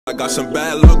I got some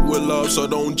bad luck with love, so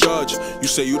don't judge. You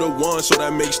say you the one, so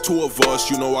that makes two of us.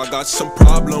 You know I got some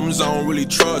problems I don't really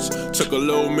trust. Took a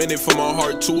little minute for my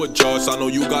heart to adjust. I know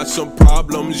you got some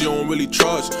problems you don't really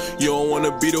trust. You don't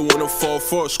wanna be the one to fall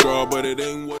for a scrub, but it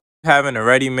ain't what haven't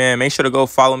already, man. Make sure to go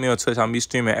follow me on Twitch. I'll be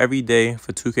streaming every day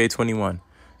for 2K21.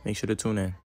 Make sure to tune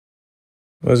in.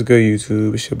 What's good,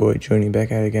 YouTube? It's your boy Junie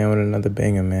back at it again with another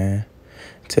banger, man.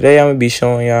 Today I'm gonna be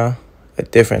showing y'all a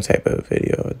different type of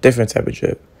video, a different type of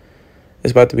drip.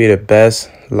 It's about to be the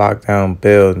best lockdown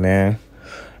build, man.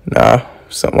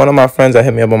 One of my friends that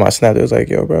hit me up on my Snap, they was like,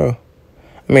 yo, bro.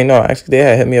 Actually, they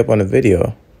had hit me up on the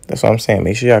video. That's what I'm saying.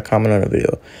 Make sure y'all comment on the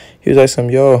video. He was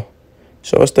like, yo,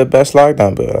 show us the best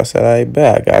lockdown build. I said, I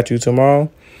bet. I got you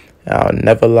tomorrow. And I'll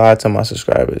never lie to my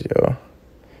subscribers, yo.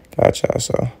 Got y'all,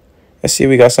 so. Let's see,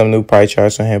 we got some new pie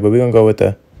charts on here, but we're going to go with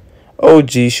the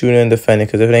OG shooting and defending,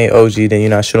 because if it ain't OG, then you're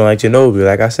not shooting like Ginobili,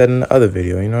 like I said in the other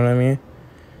video, you know what I mean?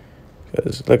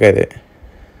 Because look at it.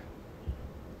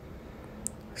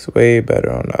 It's way better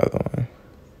on the other one.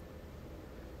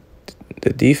 The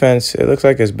defense, it looks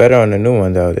like it's better on the new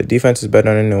one, though. The defense is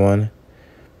better on the new one,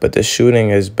 but the shooting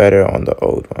is better on the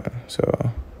old one.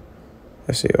 So,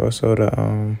 let's see. Also,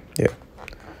 yeah.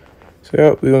 So,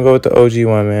 yeah, we're going to go with the OG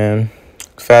one, man.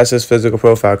 Fastest physical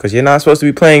profile, because you're not supposed to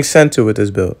be playing center with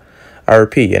this build. I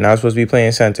repeat, you're not supposed to be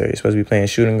playing center. You're supposed to be playing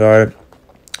shooting guard,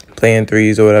 playing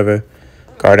threes or whatever,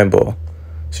 guard and ball.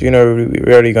 So, you know,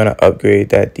 we're already going to upgrade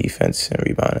that defense and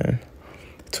rebounding.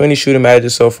 20 shooting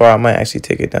managers so far. I might actually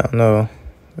take it down. No.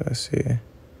 Let's see.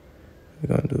 We're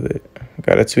going to do it.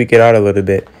 Got to tweak it out a little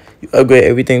bit. You upgrade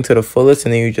everything to the fullest,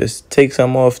 and then you just take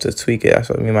some off to tweak it. That's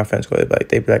what me and my friends call it. Like,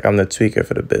 they be like, I'm the tweaker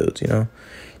for the builds, you know?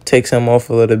 Take some off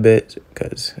a little bit,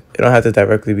 because it don't have to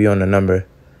directly be on the number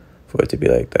for it to be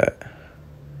like that.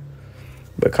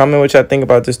 But comment what y'all think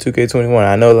about this 2K21.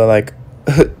 I know they're like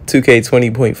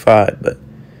 2K20.5, but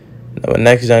when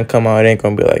next gen come out, it ain't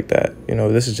gonna be like that. You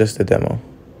know, this is just a demo.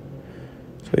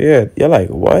 So yeah, you're like,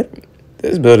 what?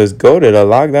 This build is goated. A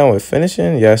lockdown with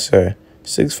finishing? Yes, sir.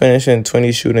 6 finishing,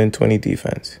 20 shooting, 20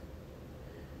 defense.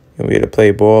 You're gonna be able to play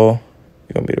ball.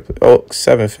 You're gonna be able to play,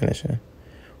 7 finishing.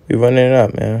 We running it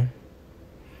up, man.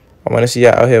 I want to see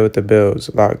y'all out here with the builds.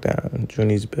 Lockdown.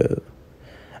 Junie's build.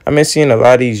 I've been seeing a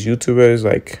lot of these YouTubers,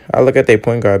 like, I look at their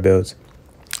point guard builds.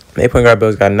 Their point guard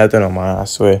builds got nothing on mine, I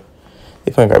swear.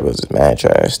 Their point guard builds is mad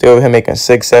trash. They over here making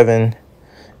 6'7"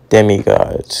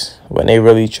 demigods. When they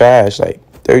really trash, like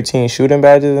 13 shooting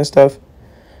badges and stuff.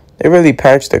 They really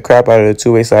patched the crap out of the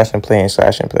two-way slash and play and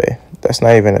slash and play. That's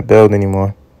not even a build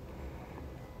anymore.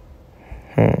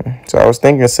 So I was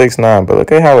thinking 6'9", but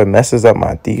look at how it messes up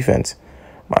my defense.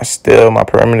 My steal, my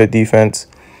perimeter defense.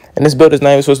 And this build is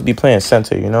not even supposed to be playing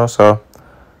center, you know? So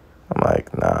I'm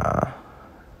like, nah.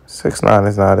 6'9"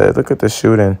 is not it. Look at the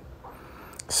shooting.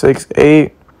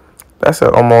 6'8". That's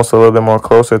almost a little bit more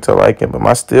closer to liking. But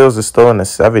my steals is still in the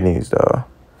 70s, though.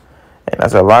 And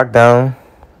that's a lockdown.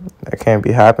 That can't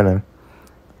be happening.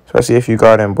 Especially if you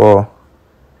guard and ball.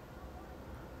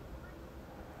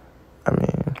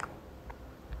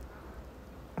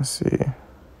 Let's see.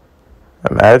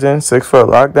 Imagine 6 foot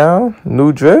lockdown,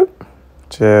 new drip.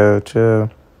 Chill.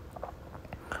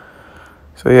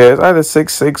 So yeah, it's either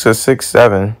 6'6" or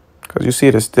 6'7", because you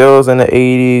see the steals in the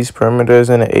 80s, perimeters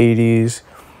in the 80s.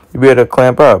 You be able to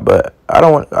clamp up, but I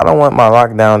don't want my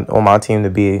lockdown on my team to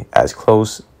be as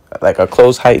close, like a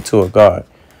close height to a guard,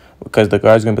 because the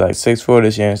guard's gonna be like 6'4"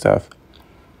 this year and stuff.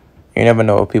 You never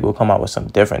know if people come out with some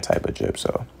different type of drip.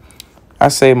 So I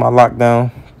say my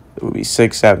lockdown would be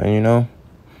 6'7", you know?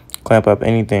 Clamp up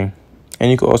anything. And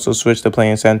you could also switch to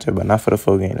playing center, but not for the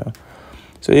full game, though.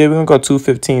 So, yeah, we're going to go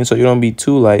 215 so you don't be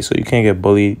too light, so you can't get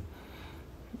bullied.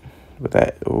 With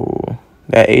that, ooh,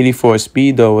 that 84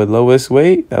 speed, though, with lowest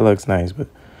weight, that looks nice. But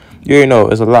you already know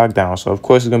it's a lockdown, so, of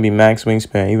course, it's going to be max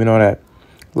wingspan, even though that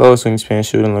lowest wingspan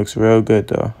shooting looks real good,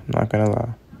 though. I'm not going to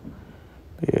lie.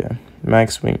 But, yeah,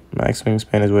 max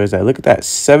wingspan is where it's at. Look at that,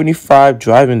 75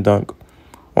 driving dunk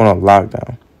on a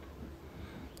lockdown.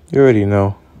 You already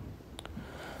know.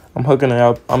 I'm hooking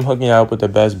y'all up with the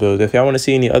best builds. If y'all want to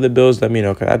see any other builds, let me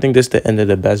know, because I think this is the end of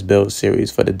the best build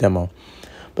series for the demo.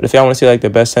 But if y'all want to see like the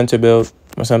best center build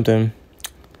or something,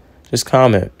 just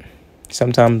comment.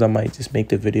 Sometimes I might just make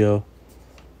the video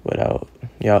without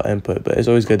y'all input, but it's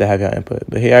always good to have y'all input.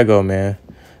 But here I go, man.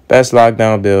 Best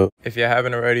lockdown build. If you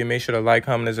haven't already, make sure to like,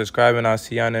 comment, and subscribe, and I'll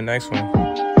see y'all in the next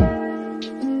one.